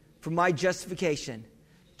for my justification.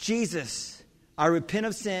 Jesus, I repent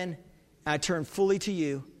of sin and I turn fully to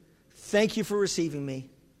you. Thank you for receiving me.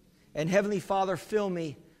 And Heavenly Father, fill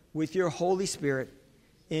me with your Holy Spirit.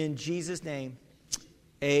 In Jesus' name,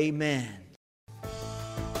 amen.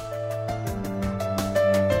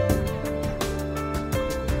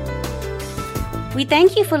 We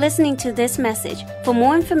thank you for listening to this message. For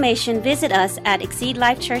more information, visit us at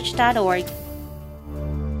exceedlifechurch.org